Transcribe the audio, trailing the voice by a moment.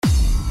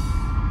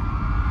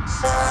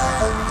Shine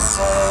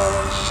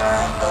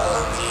for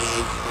me,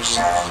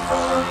 shine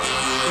for me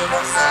in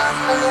the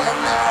summer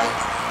night.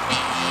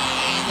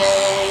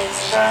 B-laze,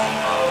 shine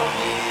for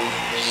me,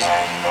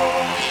 shine for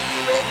me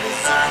when the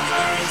sun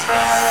is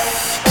bright.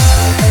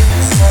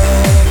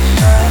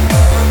 Shine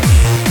for me,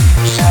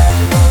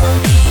 shine for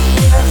me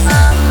in the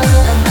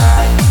summer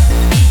night.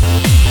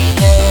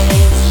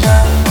 B-laze,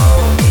 shine for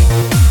me,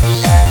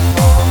 shine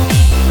for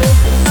me when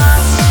the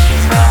sun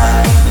is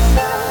bright.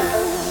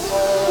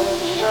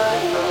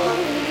 Shine for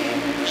me.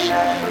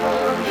 Shine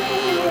for me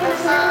in the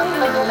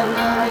summer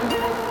night.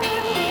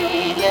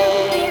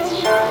 B-laze,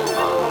 shine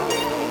for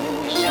me,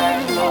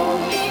 shine for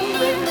me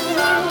when the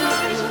summer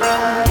is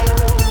bright.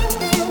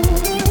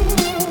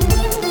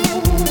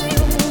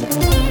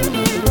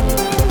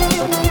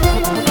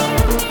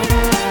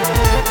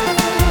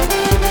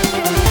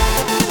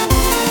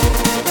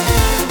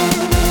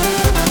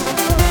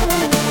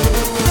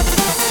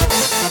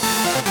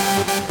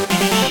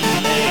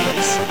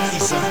 B-laze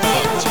is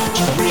about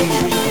to bring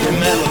you the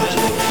melody.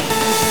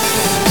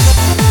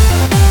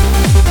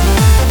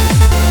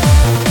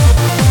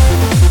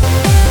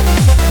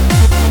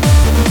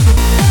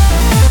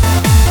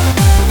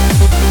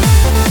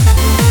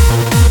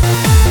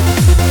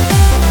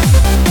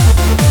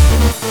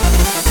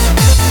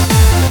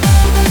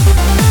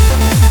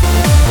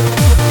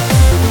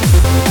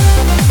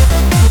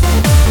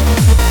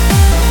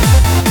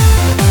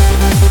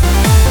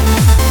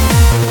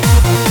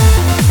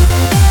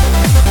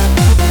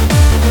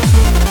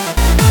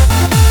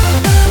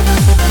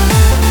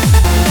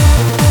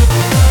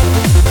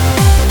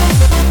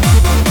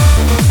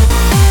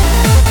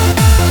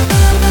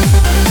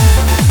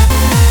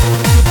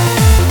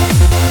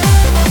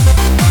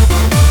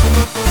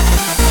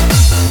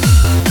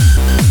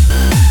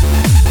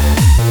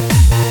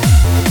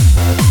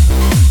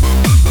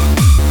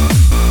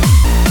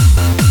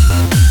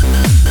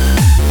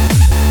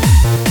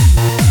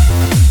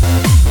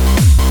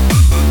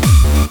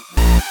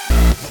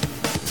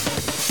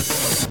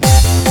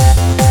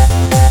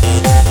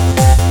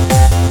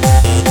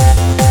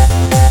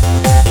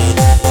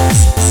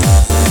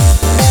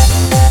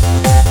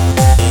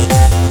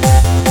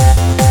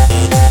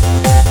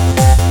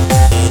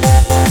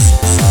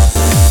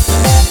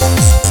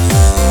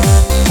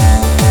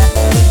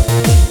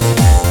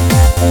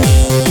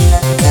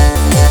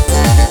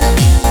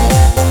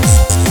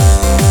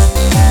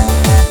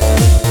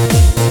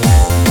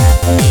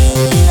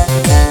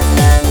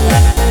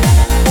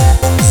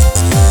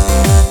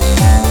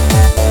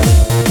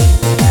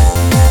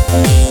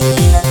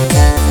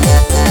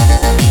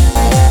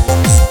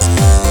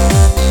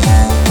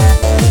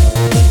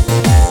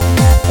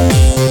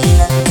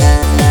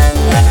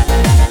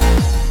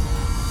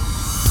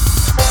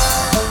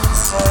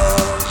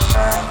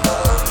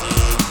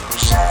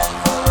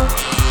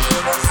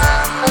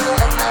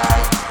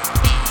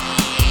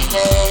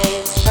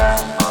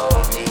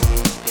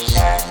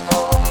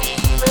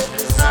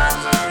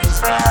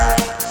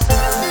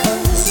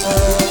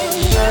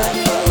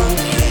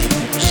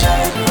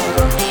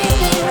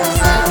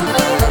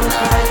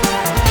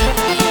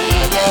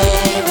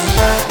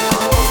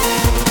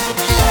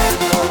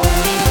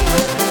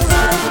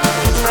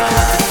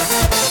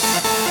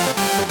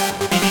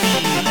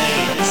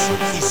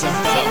 Is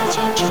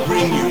about to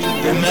bring you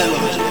the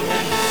melody.